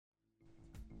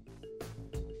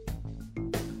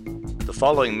The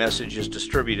following message is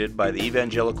distributed by the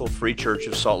Evangelical Free Church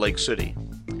of Salt Lake City.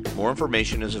 More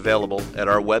information is available at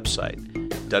our website,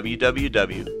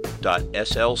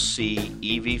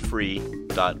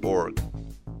 www.slcevfree.org.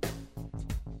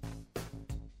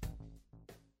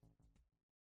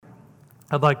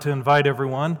 I'd like to invite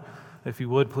everyone, if you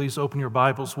would, please open your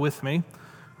Bibles with me.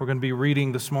 We're going to be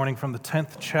reading this morning from the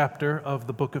 10th chapter of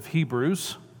the book of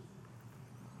Hebrews.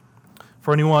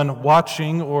 For anyone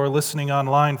watching or listening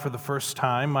online for the first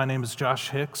time, my name is Josh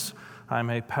Hicks.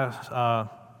 I'm a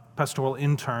pastoral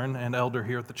intern and elder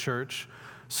here at the church.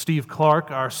 Steve Clark,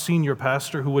 our senior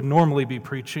pastor, who would normally be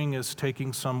preaching, is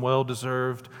taking some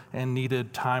well-deserved and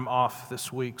needed time off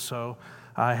this week, so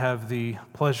I have the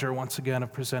pleasure once again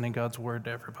of presenting God's Word to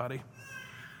everybody.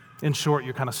 In short,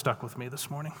 you're kind of stuck with me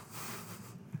this morning.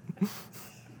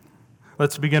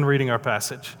 Let's begin reading our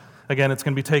passage. Again, it's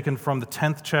going to be taken from the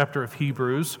 10th chapter of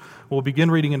Hebrews. We'll begin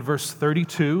reading in verse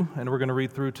 32, and we're going to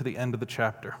read through to the end of the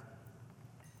chapter.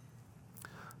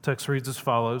 The text reads as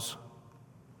follows: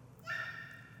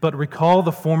 "But recall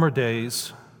the former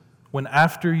days when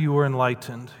after you were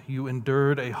enlightened, you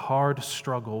endured a hard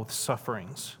struggle with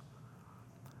sufferings,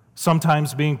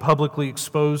 sometimes being publicly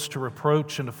exposed to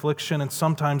reproach and affliction, and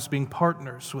sometimes being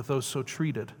partners with those so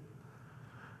treated.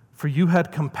 For you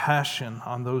had compassion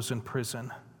on those in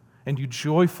prison, and you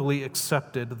joyfully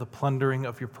accepted the plundering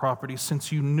of your property,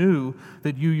 since you knew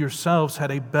that you yourselves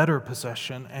had a better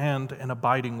possession and an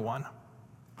abiding one.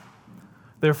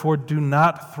 Therefore, do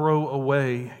not throw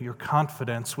away your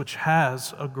confidence, which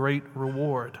has a great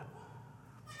reward.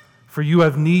 For you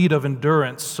have need of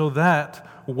endurance, so that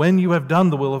when you have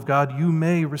done the will of God, you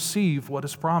may receive what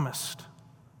is promised.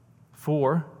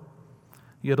 For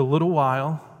yet a little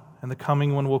while, and the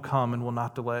coming one will come and will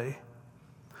not delay.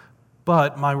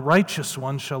 But my righteous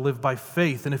one shall live by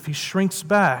faith, and if he shrinks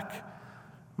back,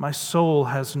 my soul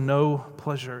has no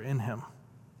pleasure in him.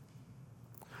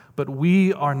 But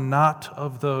we are not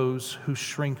of those who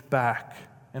shrink back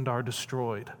and are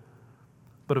destroyed,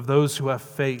 but of those who have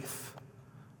faith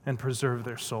and preserve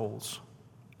their souls.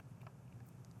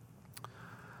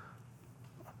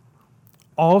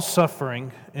 All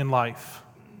suffering in life,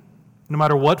 no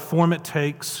matter what form it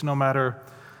takes, no matter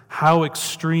how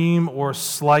extreme or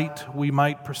slight we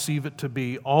might perceive it to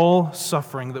be, all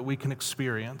suffering that we can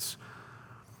experience,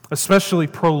 especially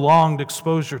prolonged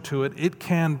exposure to it, it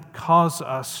can cause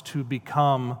us to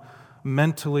become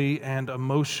mentally and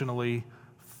emotionally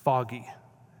foggy.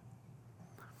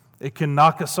 It can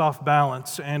knock us off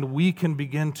balance, and we can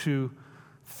begin to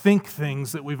think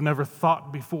things that we've never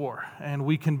thought before, and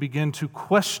we can begin to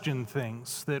question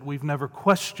things that we've never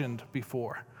questioned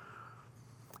before.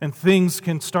 And things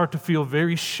can start to feel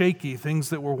very shaky,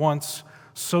 things that were once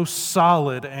so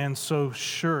solid and so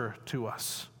sure to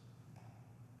us.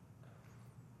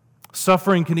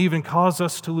 Suffering can even cause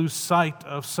us to lose sight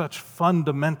of such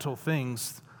fundamental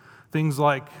things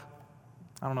like,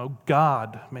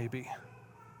 God maybe.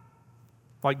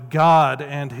 Like God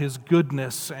and His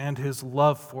goodness and His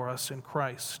love for us in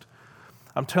Christ.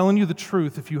 I'm telling you the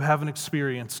truth if you haven't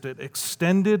experienced it.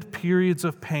 Extended periods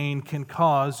of pain can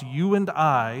cause you and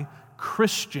I,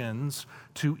 Christians,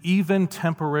 to even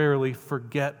temporarily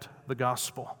forget the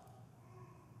gospel.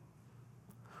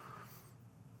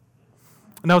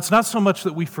 Now, it's not so much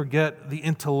that we forget the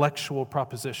intellectual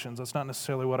propositions. That's not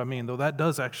necessarily what I mean, though that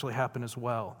does actually happen as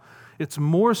well. It's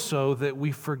more so that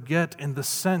we forget in the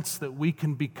sense that we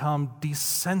can become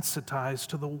desensitized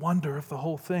to the wonder of the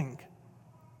whole thing.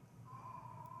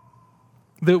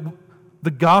 That the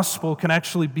gospel can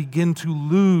actually begin to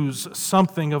lose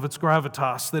something of its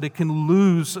gravitas, that it can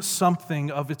lose something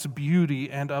of its beauty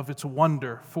and of its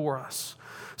wonder for us,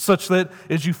 such that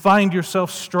as you find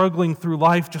yourself struggling through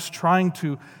life, just trying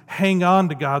to hang on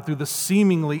to God through the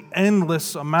seemingly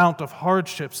endless amount of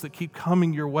hardships that keep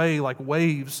coming your way like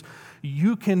waves,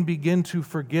 you can begin to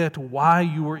forget why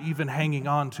you were even hanging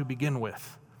on to begin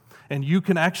with. And you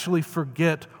can actually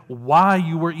forget why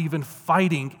you were even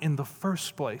fighting in the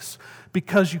first place,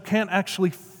 because you can't actually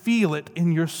feel it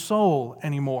in your soul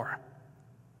anymore.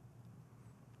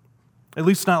 At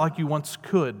least not like you once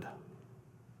could.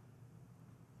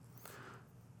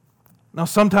 Now,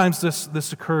 sometimes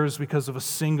this occurs because of a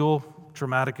single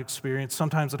dramatic experience.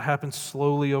 Sometimes it happens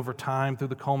slowly over time through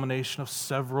the culmination of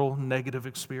several negative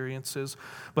experiences.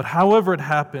 But however it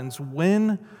happens,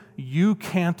 when you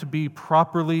can't be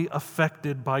properly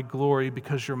affected by glory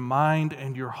because your mind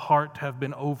and your heart have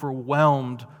been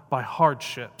overwhelmed by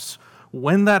hardships,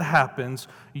 when that happens,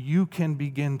 you can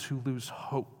begin to lose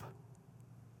hope.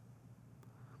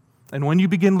 And when you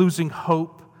begin losing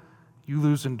hope, you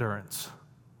lose endurance.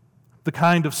 the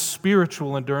kind of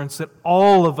spiritual endurance that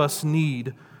all of us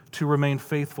need to remain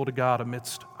faithful to God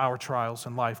amidst our trials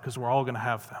in life, because we're all going to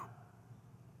have them.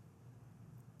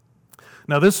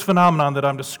 Now, this phenomenon that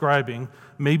I'm describing,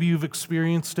 maybe you've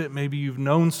experienced it, maybe you've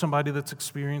known somebody that's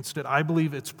experienced it. I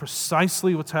believe it's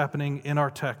precisely what's happening in our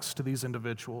text to these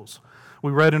individuals.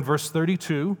 We read in verse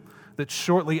 32 that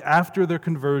shortly after their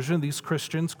conversion, these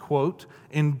Christians, quote,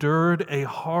 endured a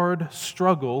hard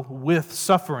struggle with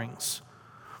sufferings.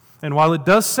 And while it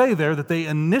does say there that they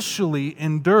initially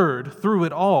endured through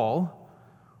it all,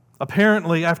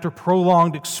 apparently after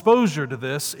prolonged exposure to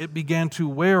this, it began to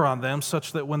wear on them,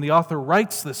 such that when the author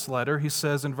writes this letter, he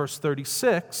says in verse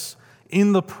 36,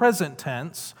 in the present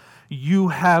tense, you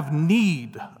have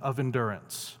need of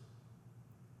endurance.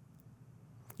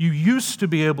 You used to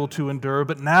be able to endure,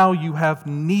 but now you have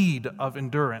need of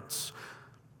endurance.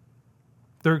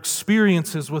 Their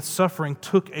experiences with suffering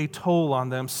took a toll on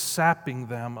them, sapping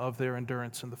them of their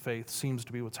endurance in the faith. Seems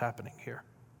to be what's happening here.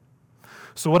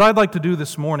 So what I'd like to do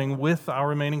this morning with our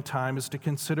remaining time is to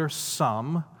consider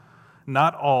some,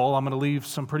 not all. I'm going to leave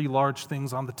some pretty large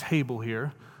things on the table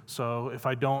here. So if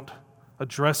I don't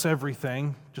address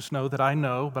everything, just know that I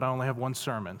know, but I only have one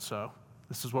sermon. So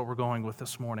this is what we're going with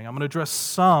this morning. I'm going to address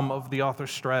some of the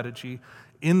author's strategy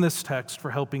in this text for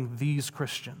helping these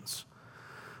Christians.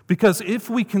 Because if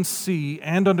we can see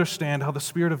and understand how the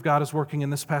Spirit of God is working in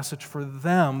this passage for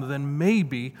them, then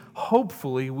maybe,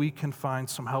 hopefully, we can find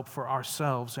some help for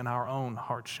ourselves in our own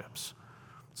hardships.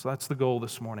 So that's the goal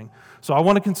this morning. So I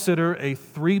want to consider a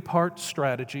three-part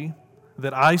strategy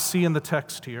that I see in the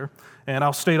text here, and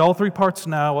I'll state all three parts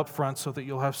now up front so that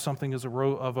you'll have something as a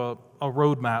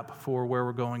roadmap for where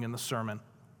we're going in the sermon.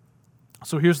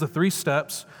 So here's the three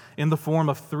steps in the form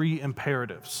of three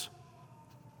imperatives.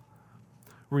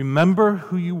 Remember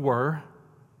who you were,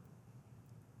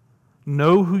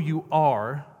 know who you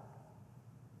are,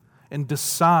 and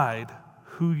decide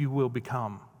who you will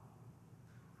become.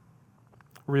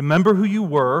 Remember who you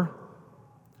were,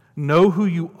 know who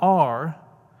you are,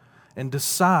 and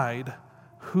decide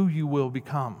who you will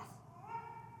become.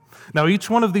 Now, each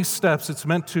one of these steps, it's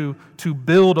meant to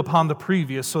build upon the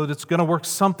previous so that it's going to work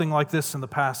something like this in the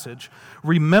passage.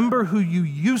 Remember who you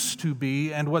used to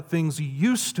be and what things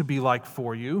used to be like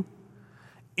for you,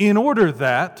 in order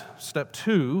that, step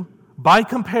 2, by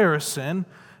comparison,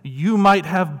 you might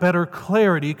have better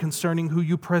clarity concerning who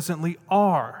you presently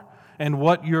are and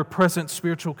what your present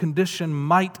spiritual condition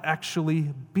might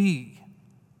actually be.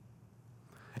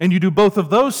 And you do both of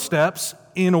those steps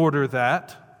in order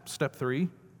that, step 3,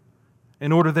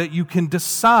 in order that you can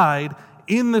decide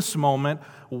in this moment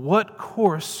what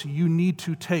course you need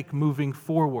to take moving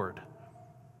forward,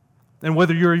 and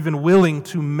whether you're even willing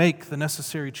to make the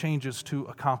necessary changes to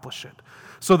accomplish it.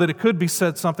 So that it could be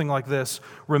said something like this: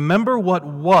 remember what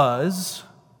was,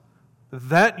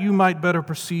 that you might better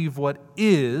perceive what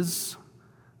is,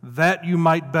 that you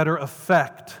might better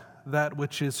affect that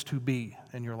which is to be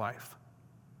in your life.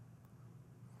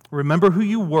 Remember who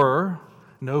you were,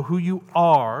 know who you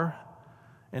are,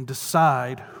 and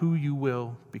decide who you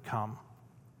will become.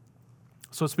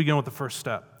 So let's begin with the first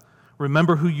step.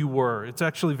 Remember who you were. It's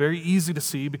actually very easy to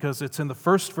see because it's in the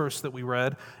first verse that we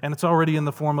read, and it's already in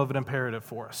the form of an imperative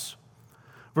for us.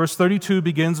 Verse 32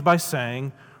 begins by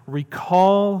saying,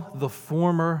 recall the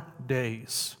former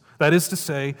days. That is to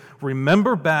say,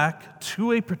 remember back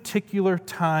to a particular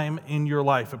time in your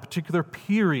life, a particular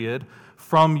period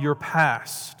from your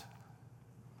past.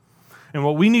 And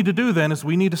what we need to do then is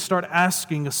we need to start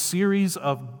asking a series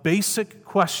of basic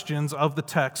questions of the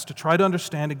text to try to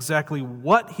understand exactly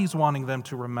what he's wanting them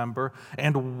to remember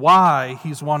and why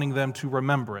he's wanting them to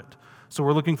remember it. So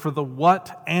we're looking for the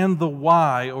what and the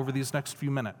why over these next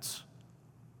few minutes.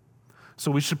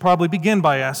 So we should probably begin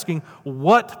by asking,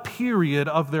 what period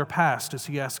of their past is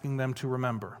he asking them to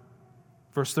remember?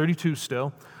 Verse 32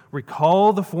 still,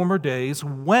 recall the former days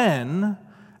when,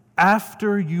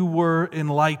 after you were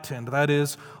enlightened. That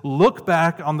is, look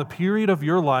back on the period of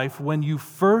your life when you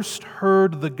first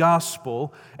heard the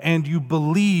gospel and you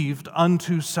believed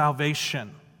unto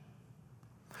salvation.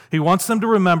 He wants them to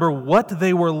remember what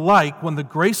they were like when the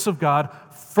grace of God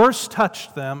first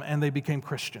touched them and they became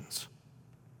Christians.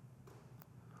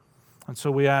 And so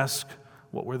we ask,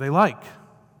 what were they like?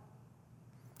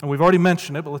 And we've already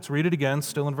mentioned it, but let's read it again,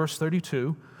 still in verse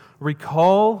 32.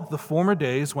 Recall the former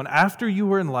days when, after you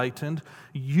were enlightened,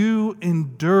 you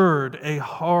endured a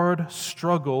hard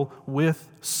struggle with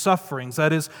sufferings.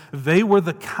 That is, they were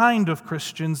the kind of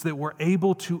Christians that were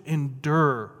able to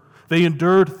endure. They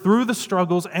endured through the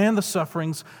struggles and the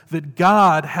sufferings that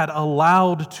God had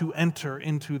allowed to enter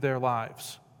into their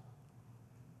lives.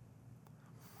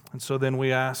 And so then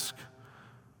we ask,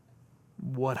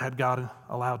 what had God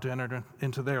allowed to enter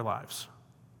into their lives?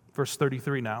 Verse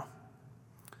 33 now.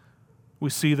 We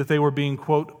see that they were being,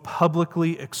 quote,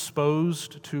 publicly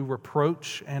exposed to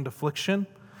reproach and affliction.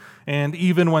 And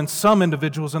even when some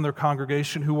individuals in their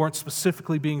congregation who weren't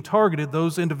specifically being targeted,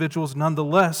 those individuals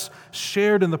nonetheless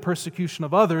shared in the persecution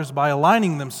of others by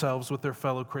aligning themselves with their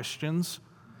fellow Christians,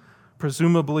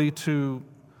 presumably to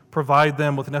provide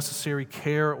them with necessary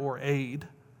care or aid.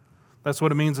 That's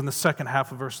what it means in the second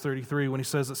half of verse 33 when he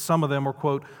says that some of them were,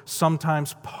 quote,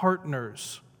 sometimes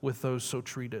partners with those so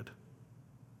treated.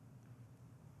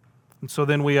 And so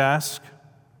then we ask,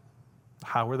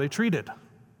 how were they treated?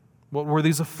 What were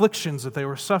these afflictions that they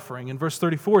were suffering? And verse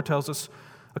 34 tells us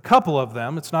a couple of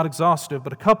them. It's not exhaustive,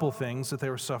 but a couple things that they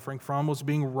were suffering from was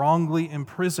being wrongly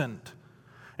imprisoned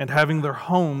and having their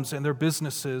homes and their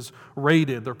businesses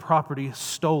raided, their property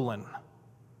stolen.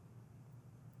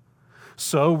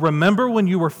 So remember when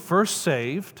you were first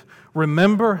saved.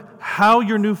 Remember how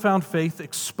your newfound faith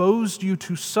exposed you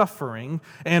to suffering,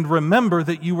 and remember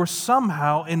that you were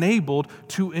somehow enabled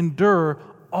to endure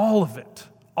all of it.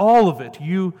 All of it.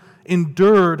 You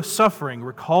endured suffering.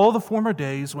 Recall the former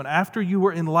days when after you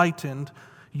were enlightened,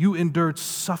 you endured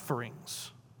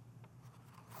sufferings.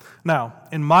 Now,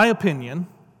 in my opinion,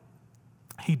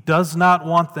 he does not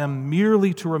want them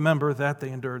merely to remember that they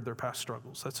endured their past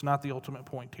struggles. That's not the ultimate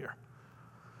point here.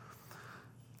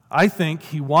 I think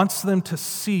he wants them to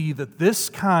see that this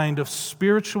kind of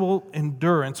spiritual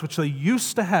endurance, which they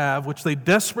used to have, which they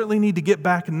desperately need to get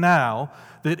back now,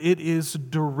 that it is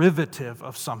derivative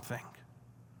of something.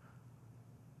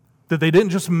 That they didn't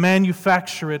just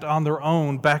manufacture it on their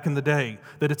own back in the day.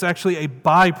 That it's actually a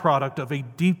byproduct of a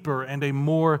deeper and a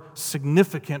more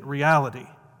significant reality.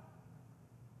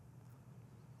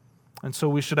 And so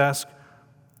we should ask,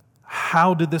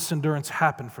 how did this endurance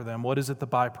happen for them? What is it the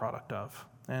byproduct of?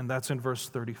 And that's in verse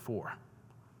 34.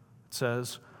 It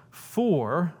says,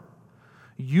 "For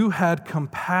you had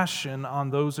compassion on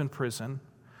those in prison,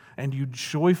 and you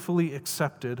joyfully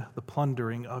accepted the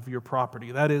plundering of your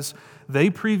property." That is, they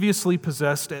previously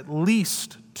possessed at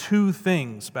least two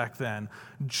things back then: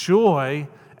 joy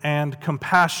and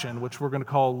compassion, which we're going to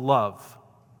call love.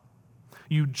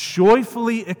 You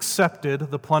joyfully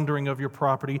accepted the plundering of your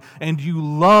property, and you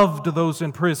loved those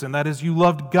in prison. That is, you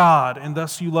loved God, and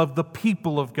thus you loved the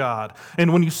people of God.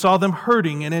 And when you saw them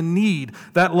hurting and in need,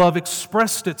 that love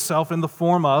expressed itself in the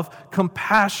form of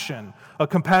compassion, a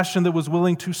compassion that was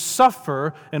willing to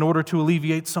suffer in order to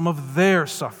alleviate some of their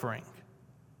suffering.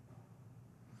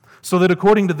 So that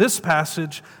according to this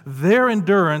passage, their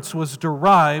endurance was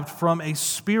derived from a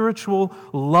spiritual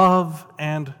love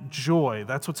and joy.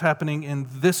 That's what's happening in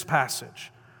this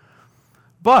passage.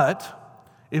 But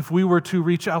if we were to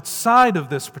reach outside of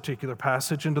this particular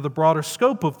passage into the broader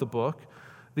scope of the book,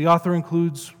 the author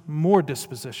includes more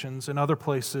dispositions in other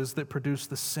places that produce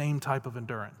the same type of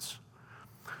endurance.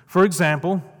 For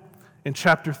example, in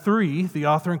chapter 3, the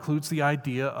author includes the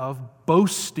idea of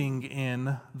boasting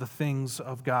in the things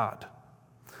of God.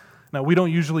 Now, we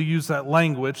don't usually use that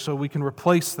language, so we can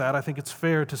replace that. I think it's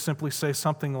fair to simply say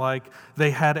something like,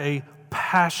 they had a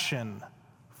passion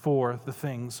for the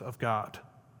things of God.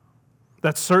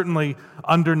 That's certainly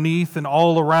underneath and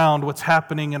all around what's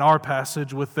happening in our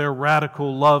passage with their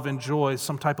radical love and joy,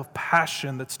 some type of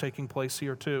passion that's taking place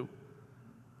here too.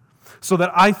 So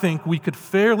that I think we could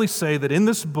fairly say that in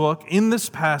this book, in this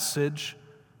passage,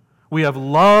 we have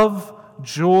love,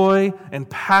 joy, and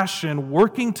passion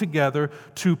working together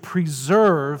to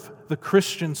preserve the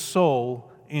Christian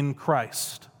soul in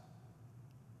Christ.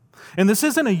 And this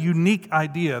isn't a unique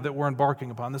idea that we're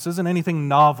embarking upon. This isn't anything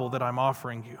novel that I'm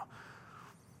offering you.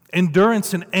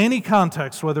 Endurance in any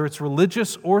context, whether it's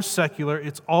religious or secular,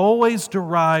 it's always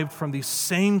derived from these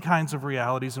same kinds of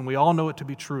realities, and we all know it to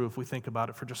be true if we think about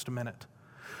it for just a minute.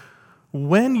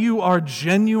 When you are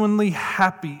genuinely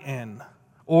happy in,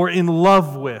 or in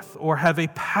love with, or have a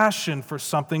passion for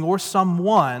something or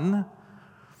someone,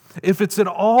 if it's at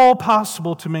all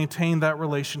possible to maintain that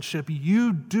relationship,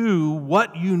 you do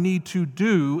what you need to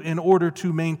do in order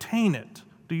to maintain it.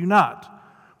 Do you not?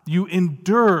 You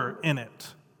endure in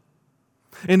it.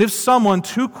 And if someone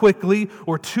too quickly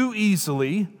or too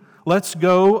easily lets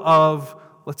go of,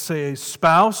 let's say, a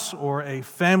spouse or a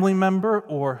family member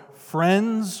or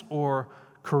friends or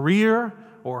career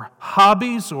or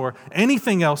hobbies or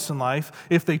anything else in life,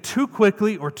 if they too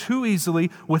quickly or too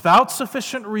easily, without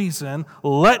sufficient reason,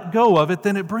 let go of it,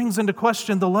 then it brings into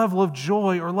question the level of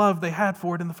joy or love they had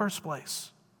for it in the first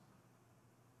place.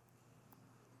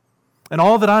 And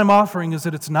all that I'm offering is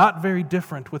that it's not very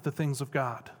different with the things of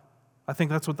God. I think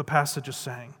that's what the passage is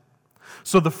saying.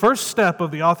 So the first step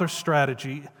of the author's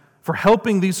strategy for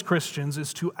helping these Christians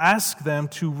is to ask them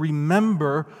to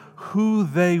remember who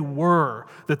they were,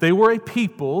 that they were a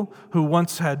people who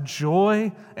once had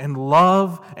joy and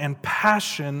love and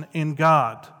passion in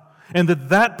God, and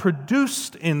that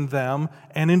produced in them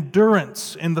an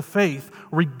endurance in the faith,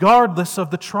 regardless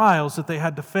of the trials that they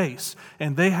had to face,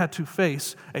 and they had to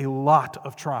face a lot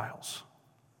of trials.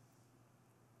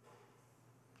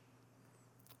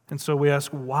 And so we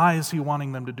ask, why is he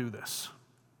wanting them to do this?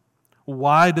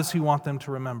 Why does he want them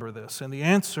to remember this? And the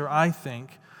answer, I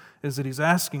think, is that he's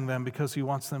asking them because he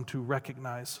wants them to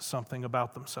recognize something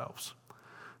about themselves.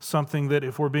 Something that,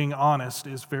 if we're being honest,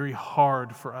 is very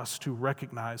hard for us to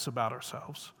recognize about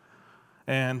ourselves.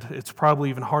 And it's probably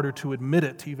even harder to admit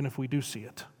it, even if we do see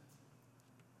it.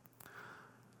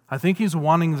 I think he's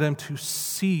wanting them to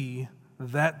see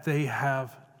that they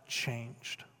have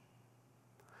changed.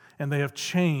 And they have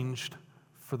changed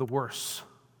for the worse.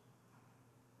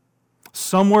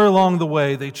 Somewhere along the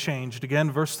way, they changed. Again,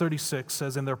 verse 36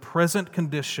 says, in their present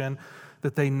condition,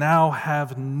 that they now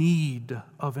have need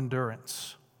of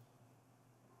endurance.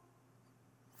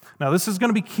 Now, this is going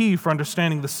to be key for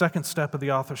understanding the second step of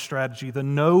the author's strategy, the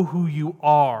know who you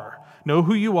are. Know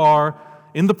who you are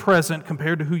in the present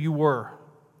compared to who you were.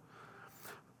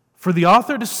 For the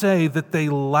author to say that they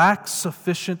lack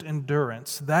sufficient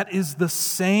endurance, that is the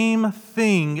same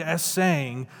thing as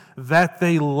saying that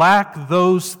they lack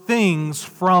those things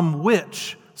from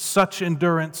which such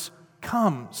endurance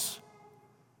comes.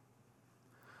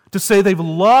 To say they've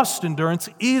lost endurance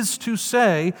is to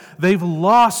say they've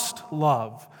lost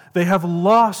love. They have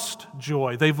lost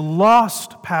joy. They've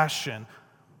lost passion.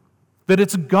 That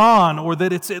it's gone, or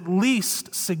that it's at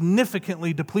least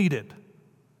significantly depleted.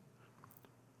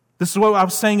 This is what I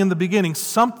was saying in the beginning.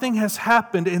 Something has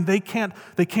happened and they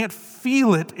can't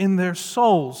feel it in their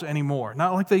souls anymore,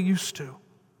 not like they used to.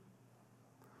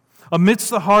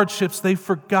 Amidst the hardships, they've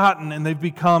forgotten and they've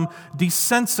become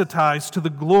desensitized to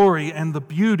the glory and the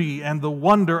beauty and the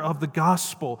wonder of the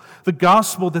gospel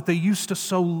that they used to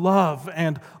so love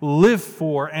and live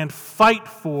for and fight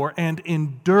for and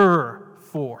endure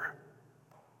for.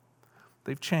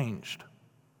 They've changed.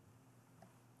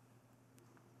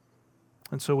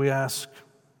 And so we ask,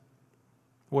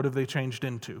 what have they changed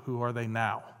into? Who are they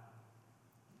now?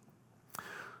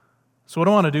 So what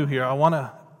I want to do here, I want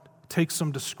to take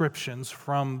some descriptions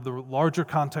from the larger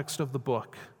context of the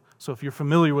book. So if you're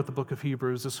familiar with the book of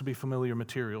Hebrews, this will be familiar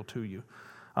material to you.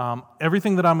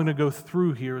 Everything that I'm going to go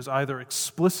through here is either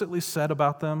explicitly said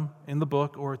about them in the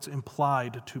book or it's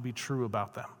implied to be true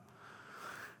about them.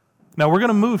 Now we're going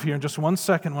to move here in just 1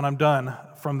 second when I'm done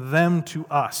from them to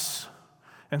us.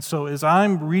 And so as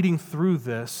I'm reading through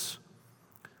this,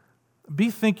 be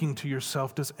thinking to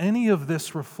yourself, does any of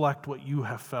this reflect what you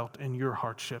have felt in your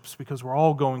hardships? Because we're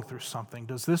all going through something.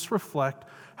 Does this reflect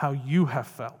how you have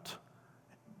felt?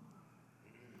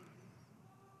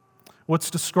 What's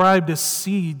described as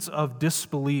seeds of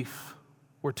disbelief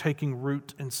were taking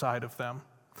root inside of them.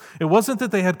 It wasn't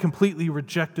that they had completely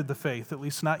rejected the faith, at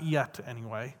least not yet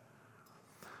anyway,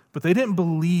 but they didn't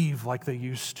believe like they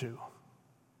used to.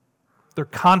 Their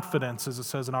confidence, as it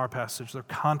says in our passage, their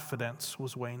confidence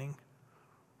was waning.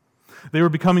 They were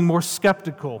becoming more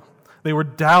skeptical. They were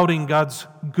doubting God's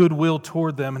goodwill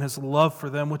toward them and His love for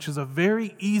them, which is a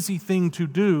very easy thing to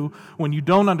do when you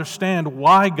don't understand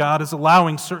why God is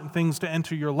allowing certain things to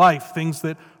enter your life, things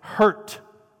that hurt.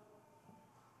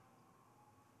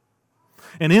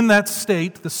 And in that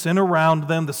state, the sin around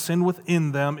them, the sin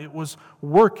within them, it was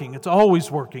working. It's always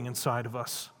working inside of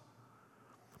us.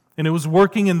 And it was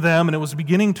working in them, and it was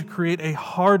beginning to create a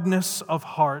hardness of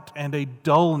heart and a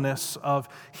dullness of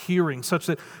hearing, such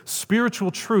that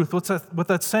spiritual truth, what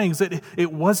that's saying is that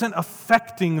it wasn't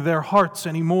affecting their hearts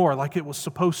anymore like it was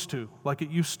supposed to, like it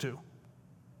used to.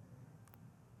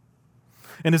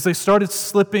 And as they started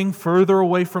slipping further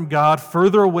away from God,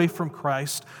 further away from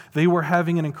Christ, they were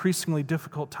having an increasingly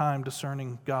difficult time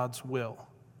discerning God's will.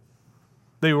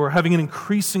 They were having an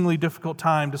increasingly difficult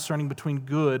time discerning between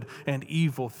good and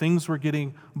evil. Things were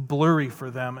getting blurry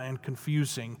for them and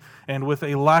confusing. And with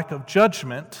a lack of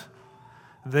judgment,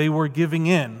 they were giving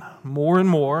in more and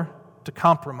more to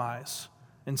compromise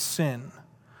and sin.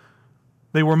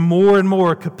 They were more and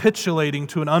more capitulating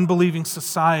to an unbelieving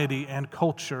society and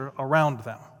culture around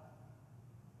them.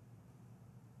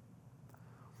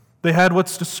 They had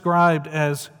what's described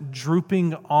as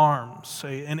drooping arms,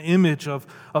 an image of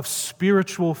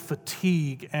spiritual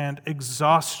fatigue and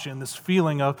exhaustion, this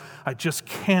feeling of, I just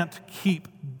can't keep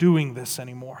doing this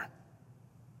anymore.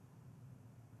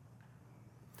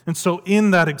 And so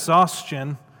in that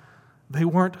exhaustion, they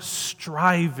weren't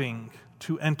striving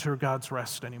to enter God's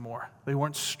rest anymore. They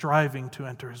weren't striving to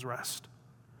enter his rest.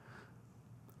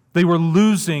 They were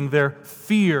losing their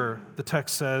fear, the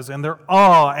text says, and their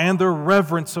awe and their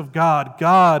reverence of God.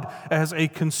 God as a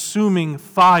consuming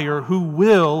fire who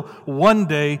will one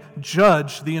day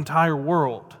judge the entire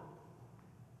world.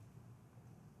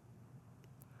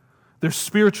 Their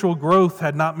spiritual growth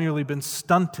had not merely been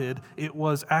stunted, it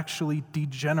was actually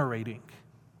degenerating,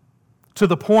 to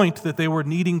the point that they were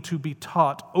needing to be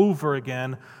taught over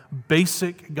again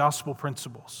basic gospel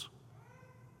principles.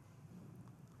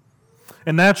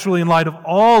 And naturally, in light of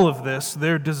all of this,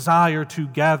 their desire to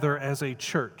gather as a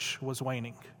church was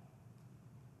waning.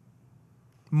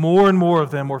 More and more of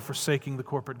them were forsaking the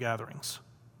corporate gatherings.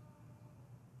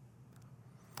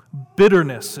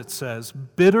 Bitterness, it says,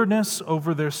 bitterness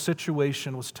over their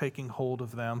situation was taking hold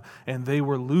of them, and they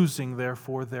were losing,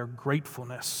 therefore, their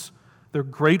gratefulness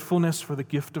for the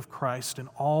gift of Christ and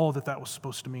all that was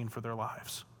supposed to mean for their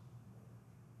lives.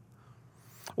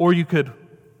 Or you could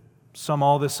sum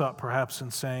all this up perhaps in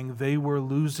saying they were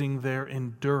losing their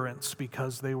endurance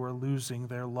because they were losing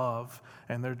their love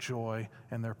and their joy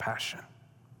and their passion.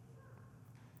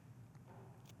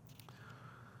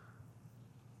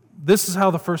 This is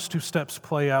how the first two steps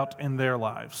play out in their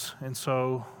lives. And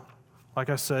so, like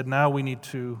I said, now we need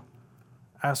to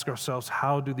ask ourselves,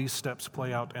 how do these steps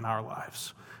play out in our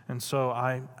lives? And so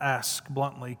I ask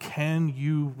bluntly, can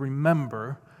you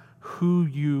remember who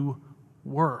you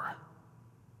were?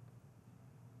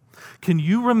 Can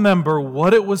you remember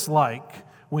what it was like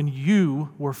when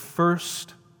you were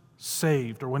first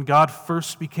saved or when God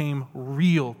first became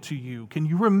real to you? Can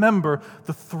you remember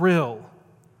the thrill?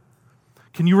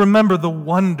 Can you remember the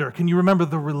wonder? Can you remember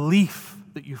the relief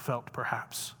that you felt,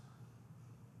 perhaps?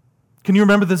 Can you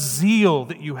remember the zeal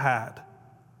that you had?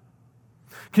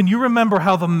 Can you remember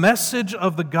how the message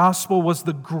of the gospel was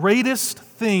the greatest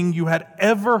thing you had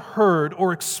ever heard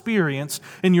or experienced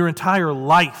in your entire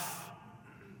life?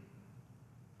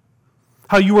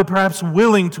 How you were perhaps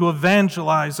willing to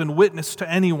evangelize and witness to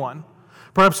anyone,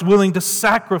 perhaps willing to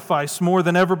sacrifice more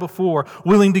than ever before,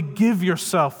 willing to give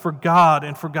yourself for God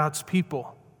and for God's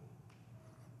people.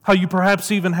 How you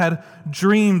perhaps even had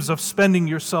dreams of spending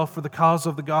yourself for the cause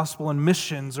of the gospel in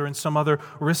missions or in some other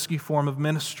risky form of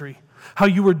ministry. How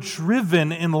you were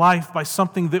driven in life by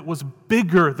something that was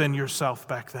bigger than yourself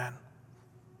back then.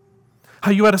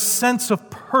 How you had a sense of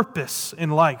purpose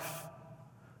in life.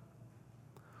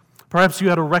 Perhaps you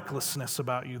had a recklessness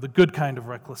about you, the good kind of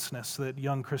recklessness that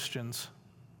young Christians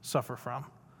suffer from.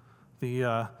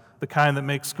 The kind that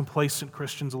makes complacent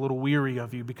Christians a little weary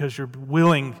of you because you're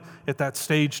willing at that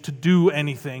stage to do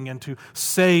anything and to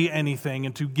say anything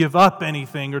and to give up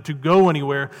anything or to go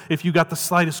anywhere. If you got the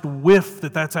slightest whiff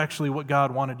that that's actually what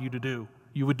God wanted you to do,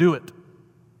 you would do it.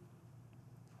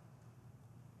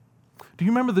 Do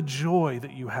you remember the joy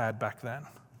that you had back then?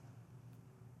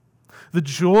 The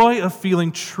joy of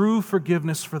feeling true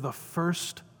forgiveness for the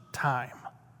first time.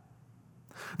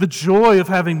 The joy of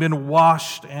having been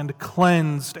washed and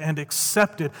cleansed and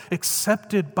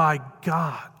accepted by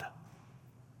God.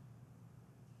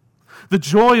 The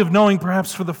joy of knowing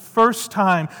perhaps for the first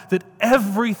time that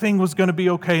everything was going to be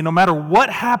okay no matter what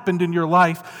happened in your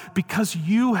life because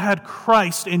you had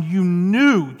Christ and you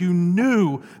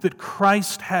knew that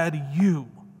Christ had you.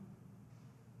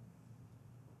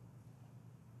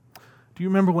 Do you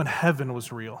remember when heaven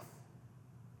was real?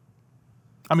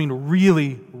 I mean,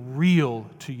 really real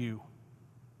to you.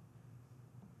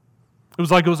 It was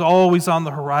like it was always on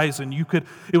the horizon.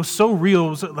 It was so real, it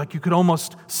was like you could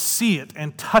almost see it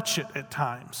and touch it at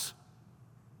times.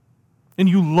 And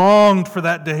you longed for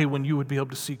that day when you would be able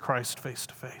to see Christ face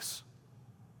to face.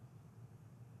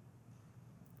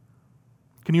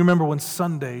 Can you remember when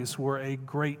Sundays were a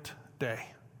great day?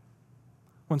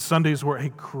 When Sundays were a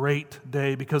great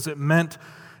day because it meant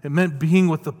being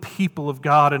with the people of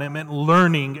God, and it meant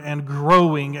learning and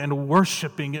growing and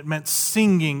worshiping. It meant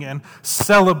singing and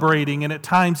celebrating and at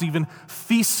times even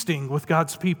feasting with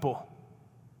God's people.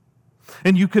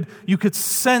 And you could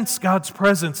sense God's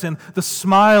presence and the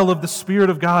smile of the Spirit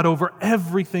of God over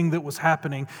everything that was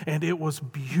happening, and it was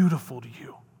beautiful to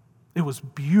you. It was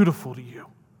beautiful to you.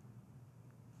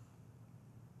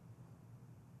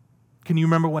 Can you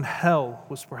remember when hell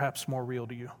was perhaps more real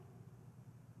to you?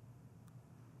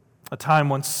 A time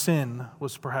when sin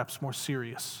was perhaps more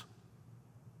serious.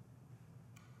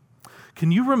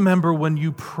 Can you remember when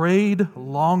you prayed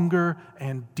longer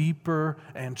and deeper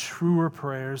and truer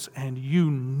prayers and you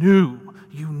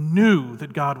knew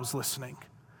that God was listening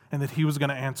and that He was going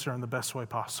to answer in the best way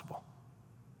possible?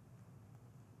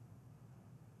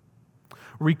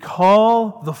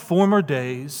 Recall the former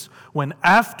days when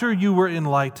after you were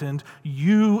enlightened,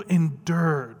 you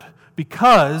endured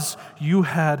because you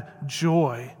had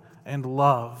joy and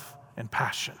love and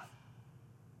passion.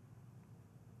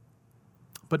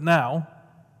 But now,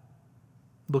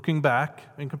 looking back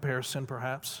in comparison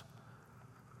perhaps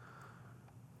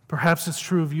it's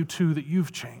true of you too that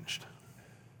you've changed.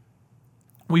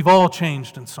 We've all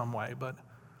changed in some way, but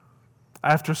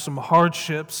after some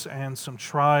hardships and some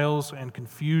trials and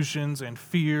confusions and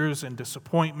fears and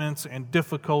disappointments and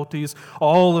difficulties,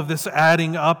 all of this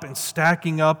adding up and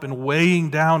stacking up and weighing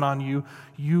down on you,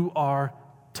 you are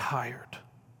tired.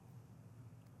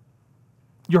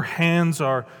 Your hands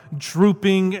are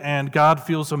drooping and God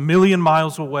feels a million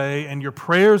miles away, and your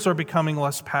prayers are becoming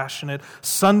less passionate.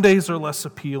 Sundays are less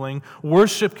appealing.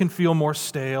 Worship can feel more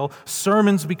stale.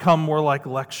 Sermons become more like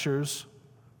lectures.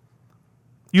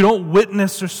 You don't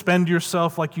witness or spend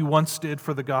yourself like you once did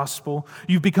for the gospel.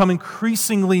 You've become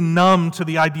increasingly numb to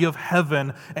the idea of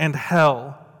heaven and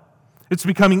hell. It's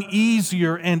becoming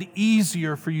easier and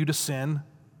easier for you to sin.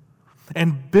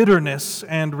 And bitterness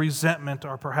and resentment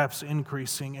are perhaps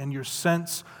increasing, and your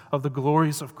sense of the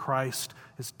glories of Christ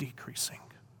is decreasing.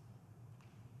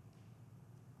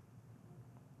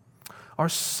 Are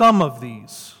some of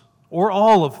these, or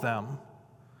all of them,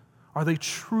 are they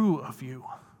true of you?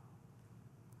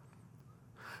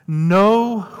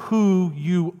 Know who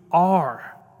you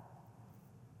are.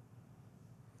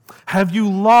 Have you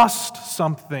lost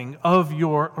something of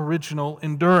your original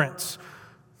endurance?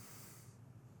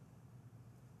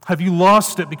 Have you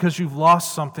lost it because you've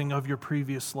lost something of your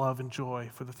previous love and joy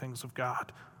for the things of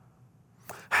God?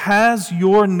 Has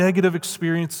your negative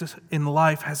experiences in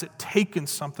life, has it taken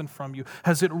something from you?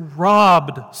 Has it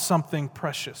robbed something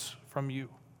precious from you?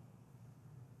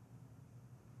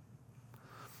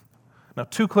 Now,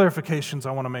 2 clarifications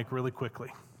I want to make really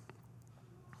quickly.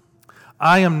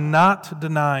 I am not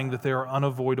denying that there are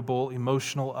unavoidable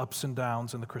emotional ups and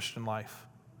downs in the Christian life.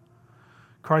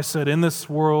 Christ said, in this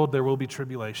world there will be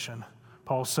tribulation.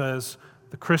 Paul says,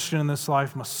 the Christian in this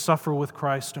life must suffer with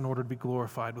Christ in order to be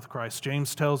glorified with Christ.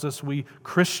 James tells us we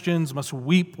Christians must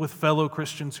weep with fellow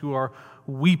Christians who are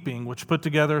weeping, which put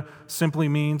together simply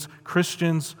means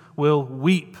Christians will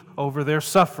weep over their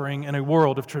suffering in a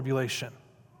world of tribulation.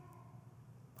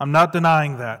 I'm not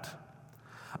denying that.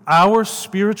 Our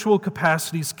spiritual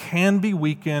capacities can be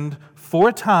weakened for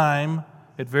a time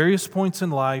at various points in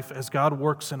life as God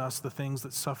works in us the things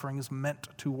that suffering is meant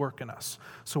to work in us.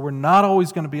 So we're not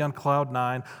always going to be on cloud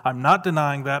 9. I'm not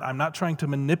denying that. I'm not trying to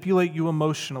manipulate you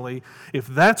emotionally. If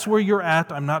that's where you're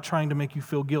at, I'm not trying to make you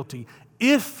feel guilty.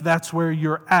 If that's where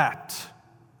you're at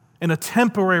in a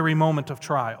temporary moment of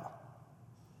trial.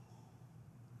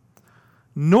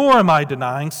 Nor am I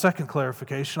denying, second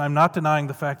clarification, I'm not denying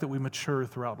the fact that we mature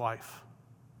throughout life.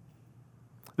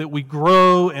 That we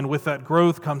grow, and with that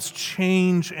growth comes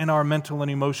change in our mental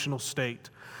and emotional state.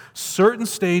 Certain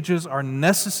stages are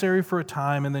necessary for a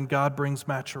time, and then God brings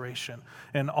maturation.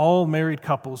 And all married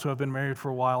couples who have been married for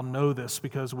a while know this,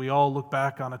 because we all look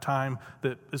back on a time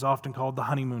that is often called the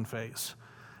honeymoon phase.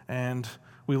 And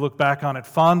we look back on it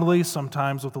fondly,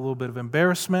 sometimes with a little bit of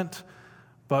embarrassment,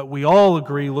 but we all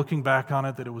agree, looking back on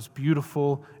it, that it was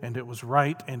beautiful and it was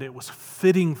right and it was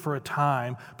fitting for a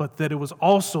time, but that it was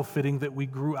also fitting that we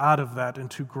grew out of that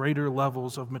into greater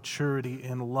levels of maturity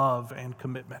in love and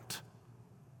commitment.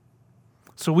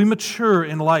 So we mature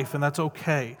in life, and that's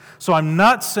okay. So I'm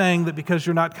not saying that because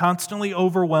you're not constantly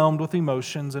overwhelmed with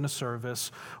emotions in a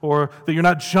service, or that you're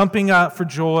not jumping out for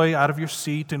joy out of your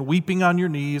seat and weeping on your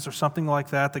knees or something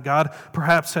like that, that God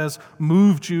perhaps has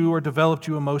moved you or developed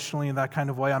you emotionally in that kind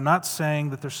of way. I'm not saying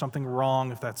that there's something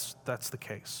wrong if that's the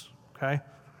case, okay?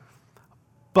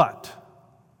 But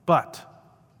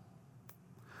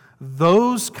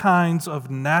those kinds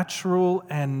of natural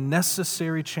and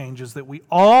necessary changes that we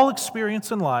all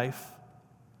experience in life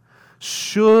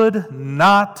should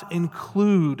not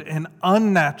include an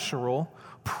unnatural,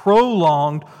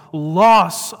 prolonged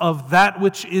loss of that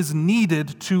which is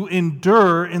needed to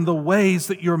endure in the ways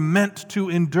that you're meant to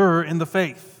endure in the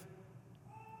faith.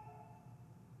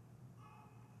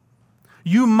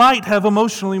 You might have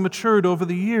emotionally matured over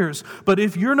the years, but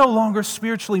if you're no longer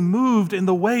spiritually moved in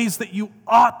the ways that you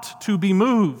ought to be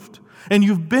moved, and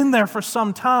you've been there for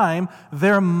some time,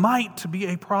 there might be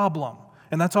a problem.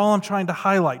 And that's all I'm trying to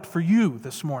highlight for you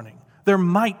this morning. There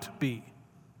might be.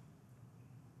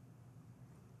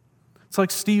 It's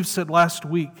like Steve said last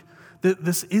week,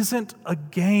 This isn't a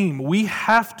game. We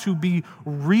have to be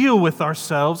real with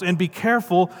ourselves and be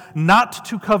careful not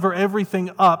to cover everything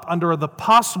up under the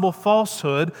possible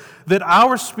falsehood that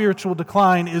our spiritual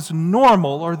decline is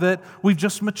normal or that we've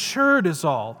just matured is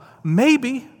all.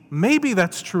 Maybe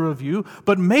that's true of you,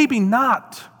 but maybe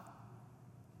not.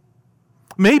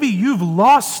 Maybe you've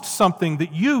lost something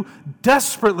that you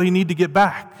desperately need to get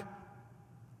back.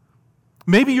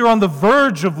 Maybe you're on the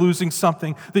verge of losing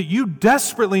something that you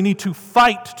desperately need to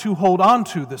fight to hold on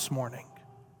to this morning.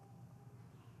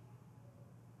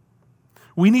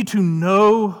 We need to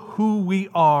know who we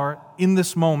are in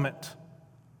this moment.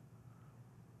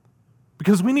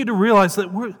 Because we need to realize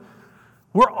that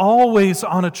we're always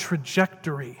on a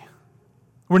trajectory.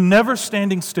 We're never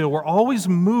standing still. We're always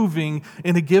moving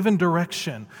in a given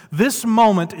direction. This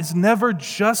moment is never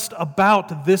just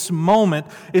about this moment.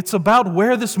 It's about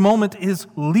where this moment is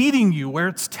leading you, where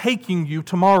it's taking you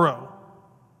tomorrow.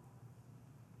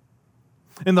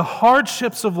 In the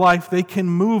hardships of life, they can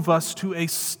move us to a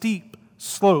steep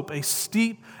slope, a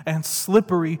steep and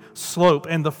slippery slope.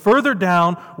 And the further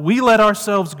down we let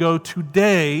ourselves go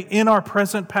today in our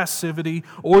present passivity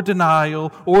or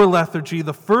denial or lethargy,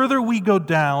 the further we go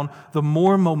down, the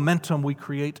more momentum we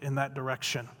create in that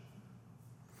direction.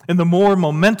 And the more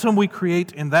momentum we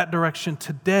create in that direction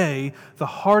today, the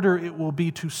harder it will be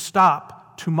to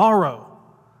stop tomorrow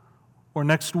or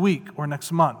next week or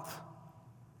next month.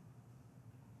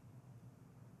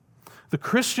 The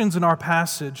Christians in our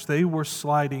passage, they were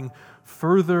sliding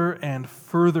further and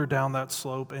further down that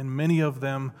slope, and many of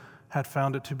them had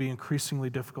found it to be increasingly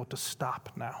difficult to stop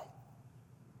now.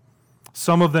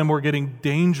 Some of them were getting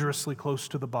dangerously close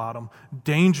to the bottom,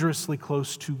 dangerously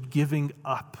close to giving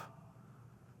up,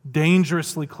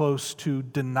 dangerously close to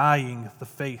denying the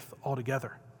faith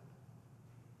altogether.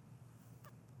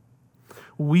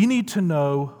 We need to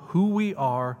know who we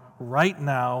are right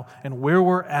now and where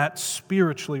we're at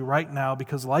spiritually right now,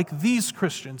 because like these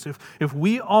Christians, if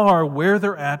we are where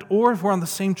they're at or if we're on the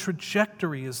same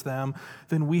trajectory as them,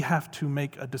 then we have to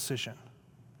make a decision.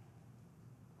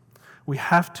 We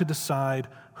have to decide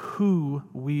who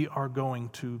we are going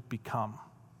to become,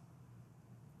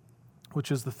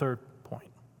 which is the third point,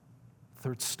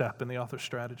 third step in the author's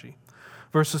strategy.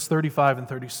 Verses 35 and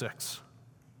 36.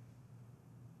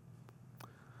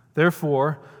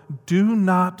 Therefore, do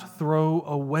not throw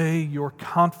away your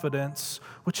confidence,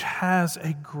 which has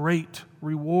a great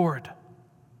reward.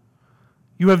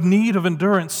 You have need of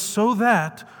endurance so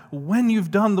that when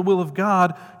you've done the will of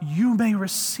God, you may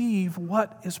receive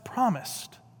what is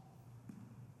promised.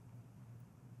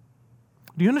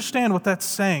 Do you understand what that's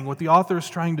saying, what the author is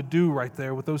trying to do right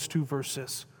there with those two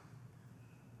verses?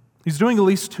 He's doing at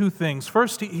least two things.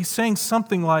 First, he's saying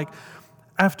something like,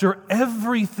 after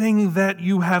everything that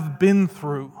you have been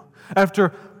through,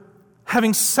 after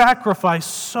having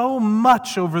sacrificed so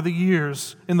much over the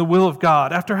years in the will of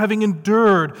God, after having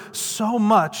endured so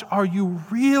much, are you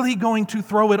really going to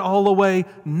throw it all away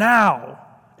now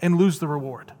and lose the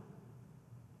reward?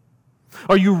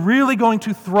 Are you really going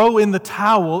to throw in the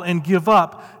towel and give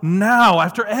up now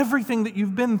after everything that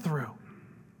you've been through?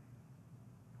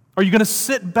 Are you going to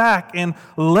sit back and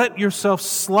let yourself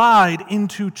slide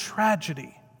into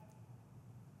tragedy?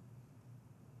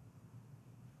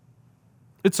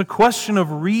 It's a question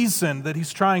of reason that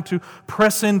he's trying to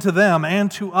press into them and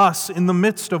to us in the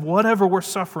midst of whatever we're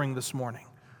suffering this morning.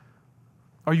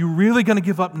 Are you really going to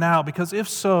give up now? Because if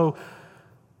so,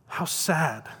 how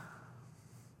sad.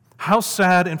 How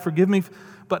sad, and forgive me,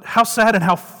 but how sad and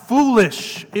how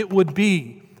foolish it would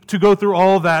be to go through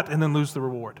all that and then lose the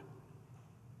reward.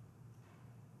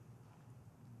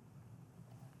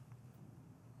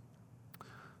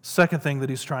 Second thing that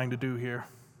he's trying to do here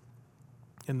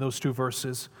in those two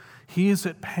verses, he is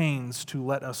at pains to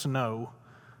let us know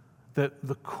that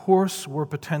the course we're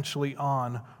potentially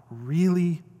on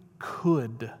really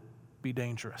could be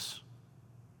dangerous,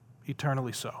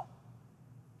 eternally so.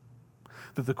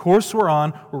 That the course we're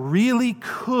on really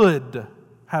could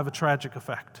have a tragic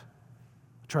effect,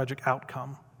 a tragic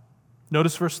outcome.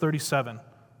 Notice verse 37.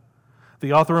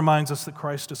 The author reminds us that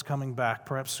Christ is coming back,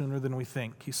 perhaps sooner than we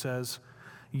think. He says,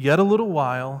 "Yet a little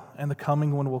while, and the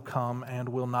coming one will come and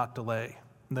will not delay."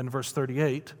 And then verse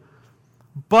 38,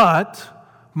 "But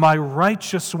my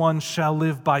righteous one shall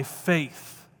live by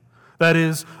faith." That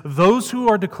is, those who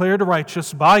are declared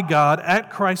righteous by God at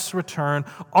Christ's return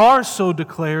are so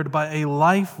declared by a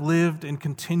life lived in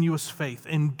continuous faith,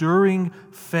 enduring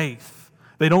faith.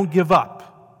 They don't give up.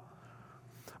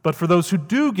 But for those who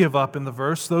do give up in the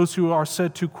verse, those who are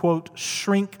said to, quote,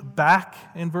 shrink back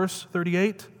in verse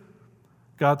 38,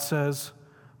 God says,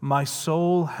 "My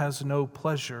soul has no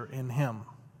pleasure in him."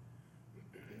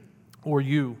 or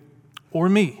you or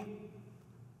me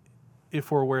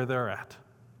if we're where they're at.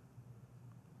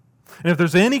 And if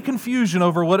there's any confusion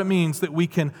over what it means that we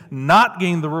can not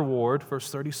gain the reward,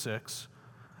 verse 36,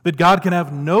 that God can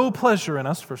have no pleasure in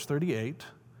us, verse 38,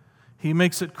 he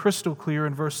makes it crystal clear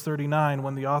in verse 39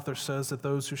 when the author says that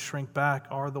those who shrink back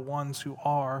are the ones who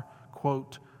are,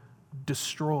 quote,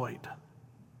 destroyed.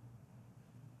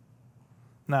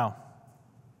 Now,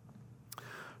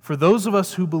 for those of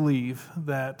us who believe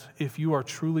that if you are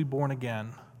truly born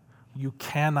again, you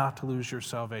cannot lose your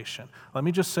salvation. Let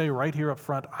me just say right here up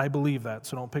front, I believe that,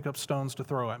 so don't pick up stones to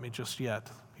throw at me just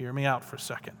yet. Hear me out for a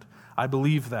second. I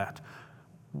believe that.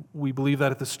 We believe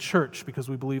that at this church because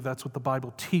we believe that's what the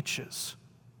Bible teaches.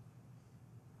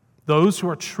 Those who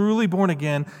are truly born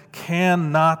again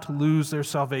cannot lose their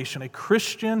salvation. A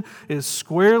Christian is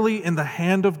squarely in the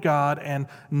hand of God, and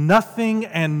nothing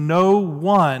and no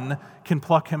one can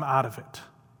pluck him out of it.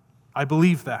 I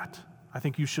believe that. I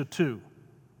think you should too.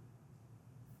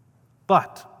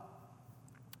 But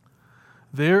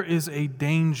there is a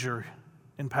danger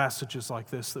in passages like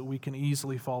this that we can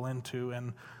easily fall into,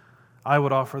 and I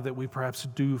would offer that we perhaps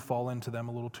do fall into them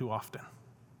a little too often.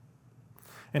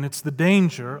 And it's the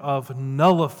danger of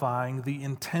nullifying the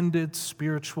intended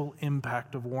spiritual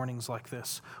impact of warnings like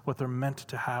this, what they're meant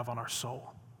to have on our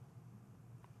soul.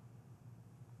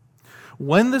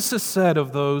 When this is said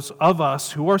of those of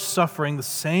us who are suffering the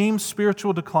same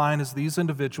spiritual decline as these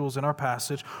individuals in our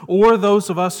passage, or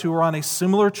those of us who are on a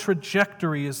similar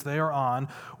trajectory as they are on,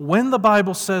 when the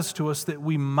Bible says to us that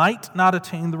we might not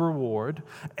attain the reward,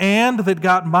 and that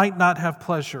God might not have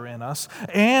pleasure in us,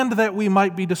 and that we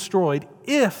might be destroyed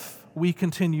if we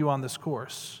continue on this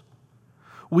course,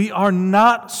 we are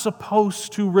not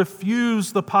supposed to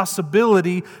refuse the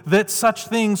possibility that such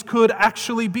things could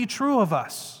actually be true of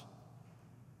us.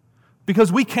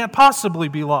 Because we can't possibly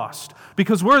be lost.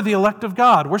 Because we're the elect of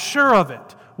God. We're sure of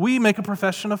it. We make a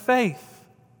profession of faith.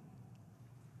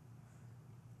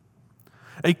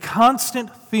 A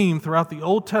constant theme throughout the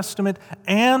Old Testament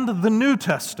and the New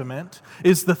Testament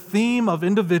is the theme of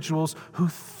individuals who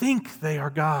think they are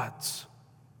God's,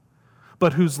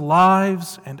 but whose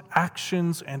lives and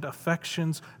actions and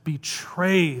affections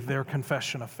betray their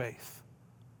confession of faith.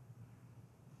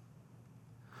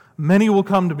 Many will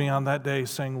come to me on that day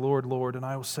saying, Lord, Lord, and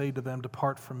I will say to them,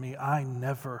 depart from me, I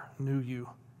never knew you.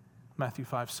 Matthew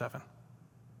 5:7.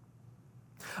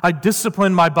 I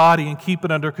discipline my body and keep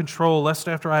it under control, lest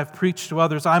after I have preached to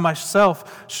others, I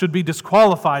myself should be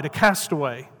disqualified, a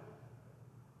castaway.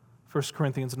 1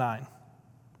 Corinthians 9.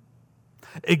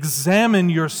 Examine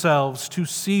yourselves to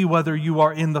see whether you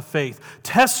are in the faith.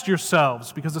 Test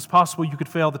yourselves, because it's possible you could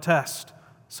fail the test.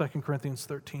 2 Corinthians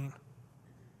 13.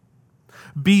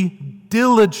 Be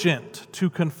diligent to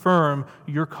confirm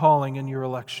your calling and your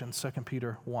election, 2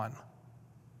 Peter 1.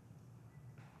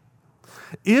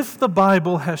 If the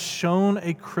Bible has shown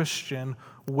a Christian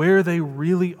where they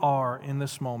really are in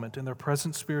this moment, in their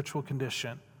present spiritual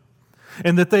condition,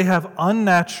 and that they have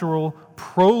unnatural,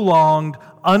 prolonged,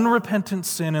 unrepentant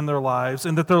sin in their lives,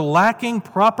 and that they're lacking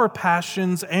proper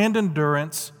passions and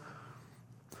endurance,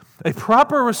 a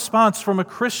proper response from a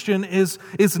Christian is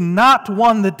not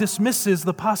one that dismisses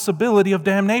the possibility of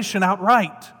damnation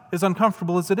outright, as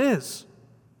uncomfortable as it is.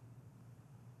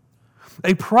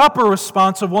 A proper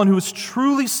response of one who is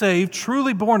truly saved,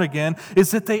 truly born again, is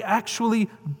that they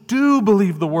actually do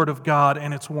believe the Word of God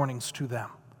and its warnings to them.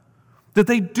 That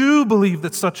they do believe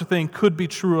that such a thing could be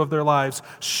true of their lives,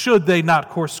 should they not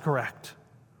course correct.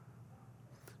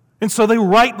 And so they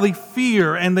rightly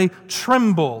fear and they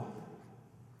tremble.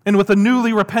 And with a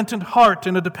newly repentant heart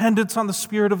and a dependence on the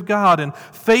Spirit of God and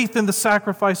faith in the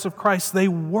sacrifice of Christ, they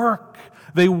work.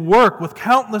 They work with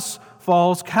countless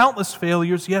falls, countless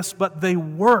failures, yes, but they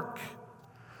work.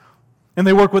 And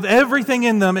they work with everything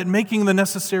in them at making the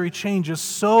necessary changes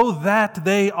so that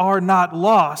they are not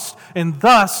lost, and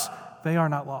thus they are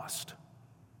not lost.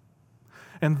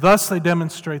 And thus they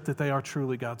demonstrate that they are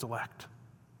truly God's elect.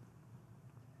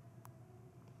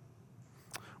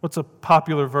 What's a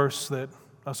popular verse that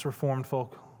us Reformed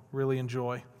folk really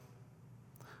enjoy?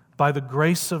 By the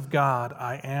grace of God,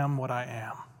 I am what I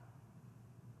am.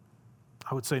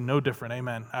 I would say no different.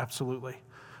 Amen. Absolutely.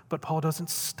 But Paul doesn't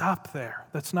stop there.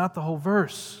 That's not the whole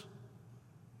verse.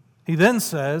 He then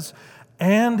says,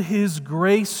 and his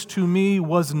grace to me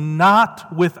was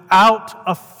not without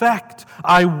effect.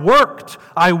 I worked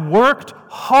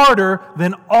harder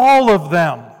than all of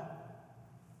them.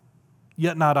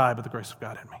 Yet not I, but the grace of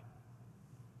God in me.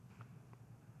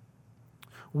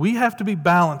 We have to be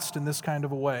balanced in this kind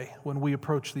of a way when we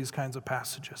approach these kinds of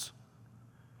passages.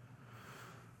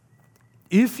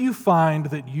 If you find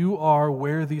that you are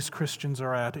where these Christians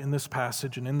are at in this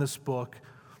passage and in this book,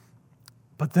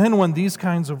 but then when these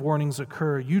kinds of warnings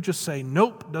occur, you just say,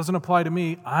 nope, doesn't apply to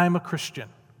me, I'm a Christian.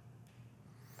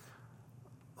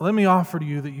 Let me offer to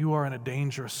you that you are in a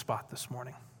dangerous spot this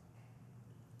morning.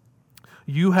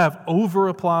 You have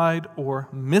over-applied or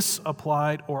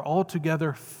misapplied or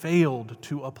altogether failed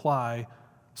to apply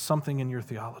something in your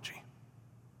theology.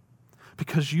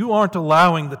 Because you aren't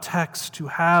allowing the text to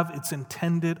have its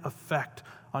intended effect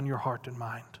on your heart and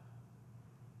mind.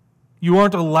 You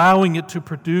aren't allowing it to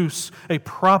produce a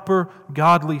proper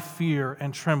godly fear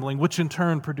and trembling, which in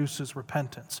turn produces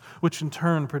repentance, which in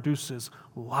turn produces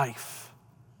life.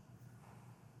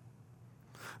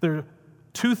 There are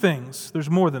two things, there's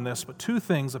more than this, but two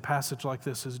things a passage like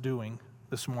this is doing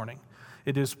this morning.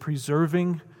 It is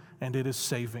preserving and it is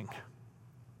saving.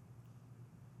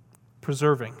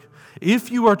 Preserving.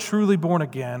 If you are truly born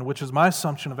again, which is my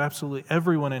assumption of absolutely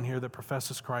everyone in here that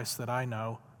professes Christ that I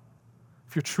know,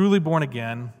 if you're truly born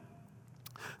again,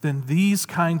 then these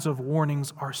kinds of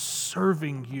warnings are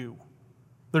serving you.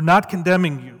 They're not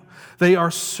condemning you. They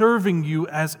are serving you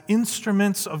as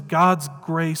instruments of God's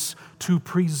grace to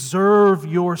preserve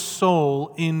your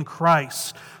soul in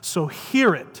Christ. So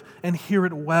hear it and hear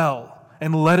it well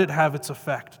and let it have its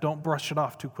effect. Don't brush it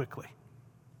off too quickly.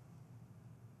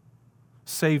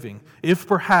 Saving. If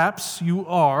perhaps you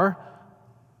are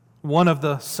one of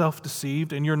the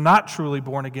self-deceived and you're not truly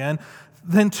born again,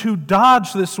 then to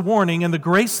dodge this warning and the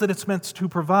grace that it's meant to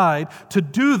provide, to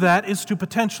do that is to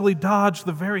potentially dodge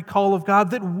the very call of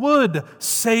God that would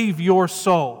save your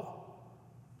soul.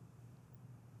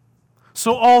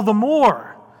 So all the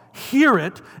more, hear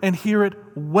it and hear it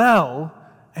well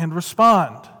and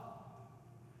respond.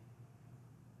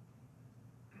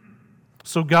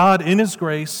 So God, in His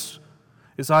grace,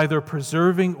 is either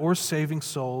preserving or saving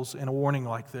souls in a warning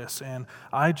like this. And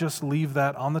I just leave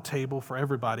that on the table for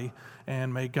everybody,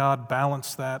 and may God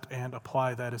balance that and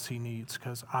apply that as He needs,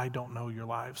 because I don't know your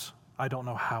lives. I don't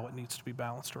know how it needs to be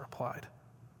balanced or applied.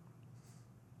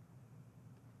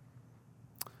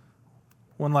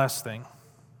 One last thing.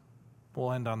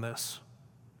 We'll end on this.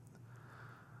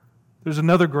 There's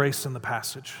another grace in the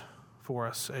passage for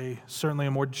us, certainly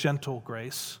a more gentle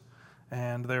grace,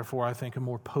 and therefore, I think, a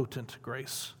more potent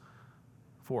grace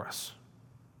for us.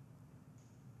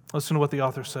 Listen to what the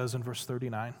author says in verse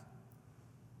 39.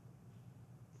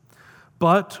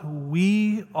 But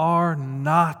we are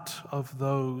not of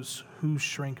those who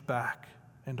shrink back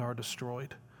and are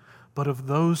destroyed, but of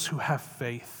those who have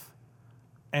faith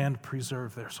and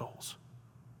preserve their souls.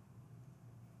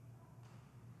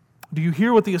 Do you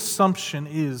hear what the assumption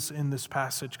is in this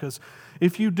passage? Because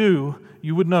if you do,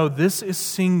 you would know this is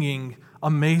singing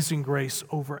amazing grace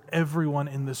over everyone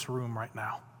in this room right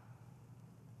now.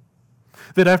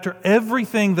 That after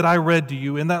everything that I read to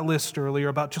you in that list earlier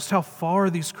about just how far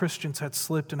these Christians had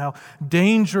slipped and how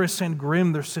dangerous and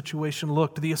grim their situation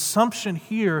looked, the assumption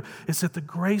here is that the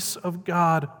grace of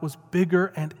God was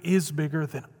bigger and is bigger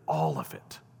than all of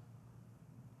it.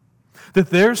 That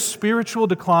their spiritual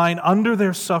decline under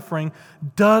their suffering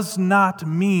does not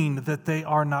mean that they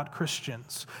are not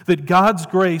Christians. That God's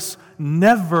grace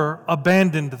never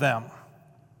abandoned them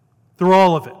through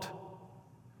all of it.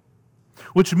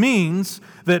 Which means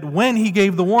that when He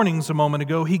gave the warnings a moment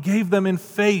ago, He gave them in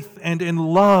faith and in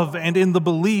love and in the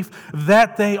belief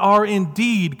that they are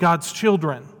indeed God's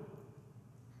children.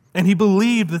 And He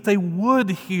believed that they would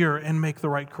hear and make the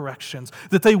right corrections,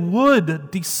 that they would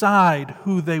decide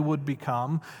who they would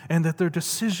become, and that their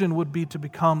decision would be to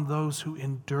become those who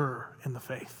endure in the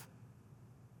faith.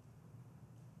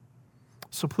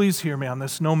 So please hear me on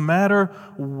this. No matter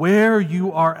where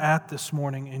you are at this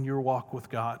morning in your walk with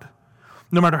God,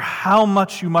 no matter how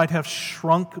much you might have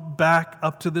shrunk back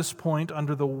up to this point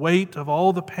under the weight of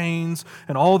all the pains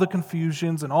and all the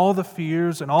confusions and all the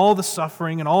fears and all the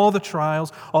suffering and all the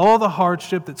trials, all the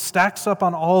hardship that stacks up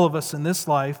on all of us in this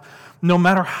life, no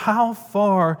matter how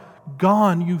far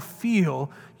gone you feel,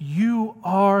 you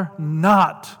are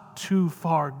not too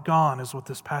far gone, is what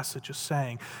this passage is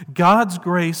saying. God's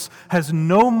grace has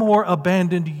no more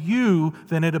abandoned you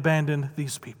than it abandoned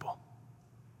these people.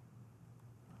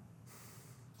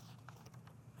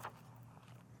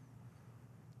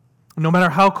 No matter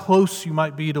how close you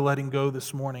might be to letting go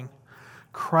this morning,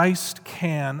 Christ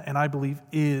can, and I believe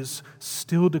is,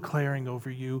 still declaring over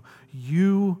you,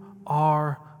 you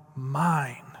are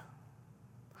mine.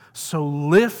 So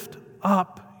lift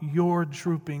up your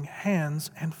drooping hands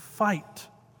and fight.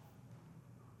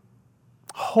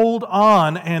 Hold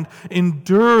on and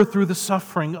endure through the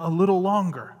suffering a little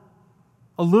longer.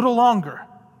 A little longer.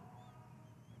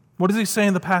 What does he say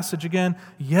in the passage again?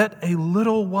 Yet a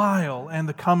little while and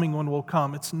the coming one will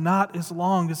come. It's not as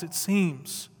long as it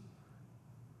seems.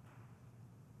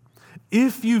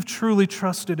 If you've truly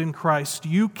trusted in Christ,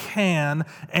 you can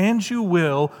and you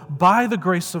will, by the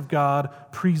grace of God,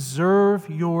 preserve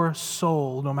your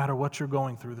soul no matter what you're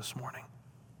going through this morning.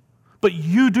 But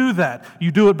you do that.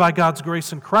 You do it by God's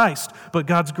grace in Christ. But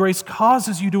God's grace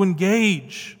causes you to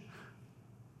engage.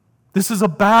 This is a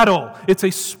battle. It's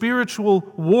a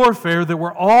spiritual warfare that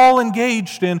we're all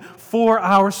engaged in for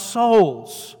our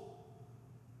souls.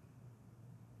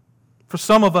 For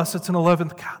some of us, it's an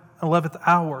 11th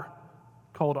hour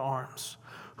call to arms.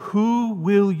 Who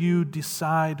will you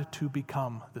decide to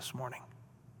become this morning?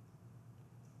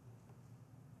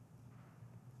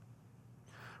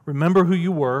 Remember who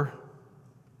you were.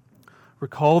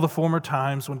 Recall the former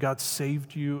times when God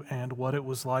saved you and what it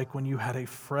was like when you had a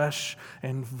fresh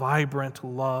and vibrant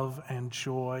love and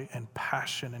joy and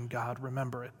passion in God.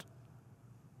 Remember it.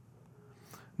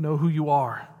 Know who you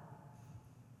are.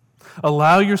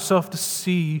 Allow yourself to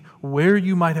see where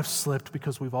you might have slipped,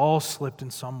 because we've all slipped in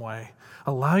some way.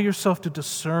 Allow yourself to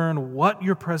discern what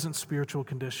your present spiritual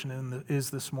condition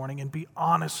is this morning, and be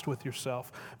honest with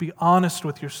yourself. Be honest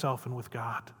with yourself and with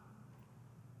God.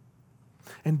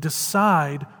 And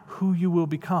decide who you will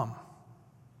become.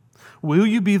 Will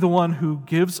you be the one who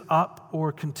gives up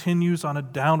or continues on a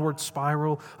downward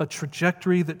spiral, a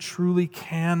trajectory that truly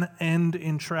can end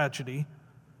in tragedy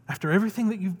after everything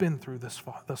that you've been through thus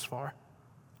far?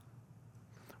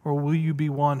 Or will you be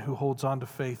one who holds on to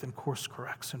faith and course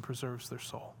corrects and preserves their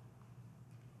soul?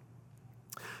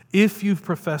 If you've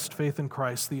professed faith in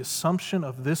Christ, the assumption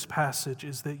of this passage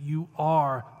is that you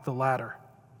are the latter.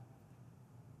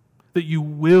 That you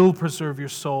will preserve your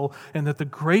soul, and that the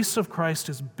grace of Christ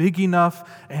is big enough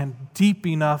and deep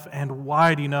enough and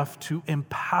wide enough to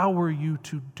empower you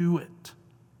to do it.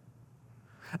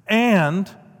 And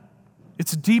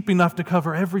it's deep enough to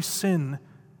cover every sin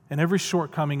and every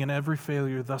shortcoming and every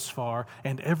failure thus far,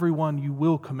 and every one you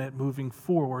will commit moving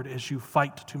forward as you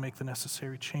fight to make the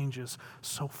necessary changes.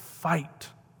 So fight,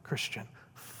 Christian.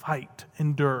 Fight.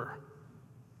 Endure.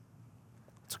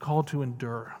 It's a call to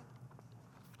endure.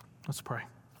 Let's pray.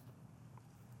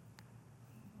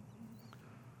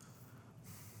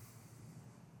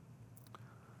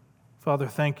 Father,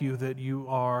 thank you that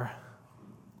you're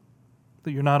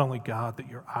not only God, that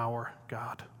you're our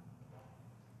God.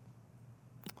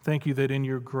 Thank you that in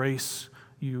your grace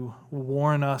you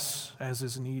warn us as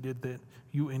is needed, that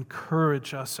you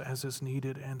encourage us as is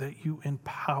needed, and that you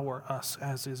empower us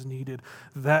as is needed,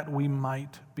 that we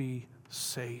might be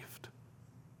saved.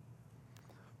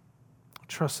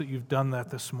 Trust that you've done that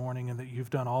this morning, and that you've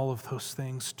done all of those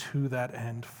things to that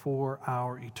end for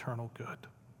our eternal good.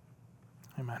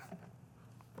 Amen.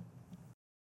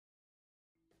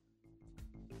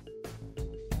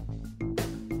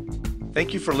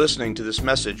 Thank you for listening to this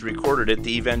message recorded at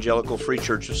the Evangelical Free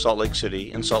Church of Salt Lake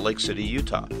City in Salt Lake City,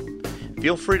 Utah.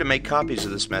 Feel free to make copies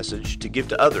of this message to give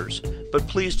to others, but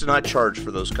please do not charge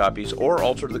for those copies or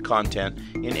alter the content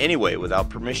in any way without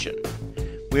permission.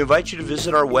 We invite you to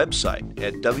visit our website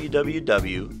at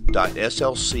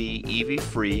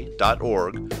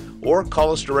www.slcevfree.org or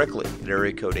call us directly at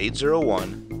area code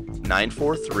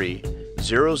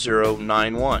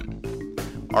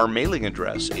 801-943-0091. Our mailing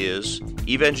address is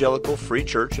Evangelical Free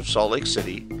Church of Salt Lake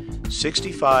City,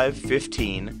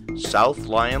 6515 South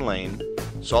Lion Lane,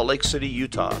 Salt Lake City,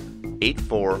 Utah,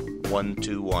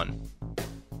 84121.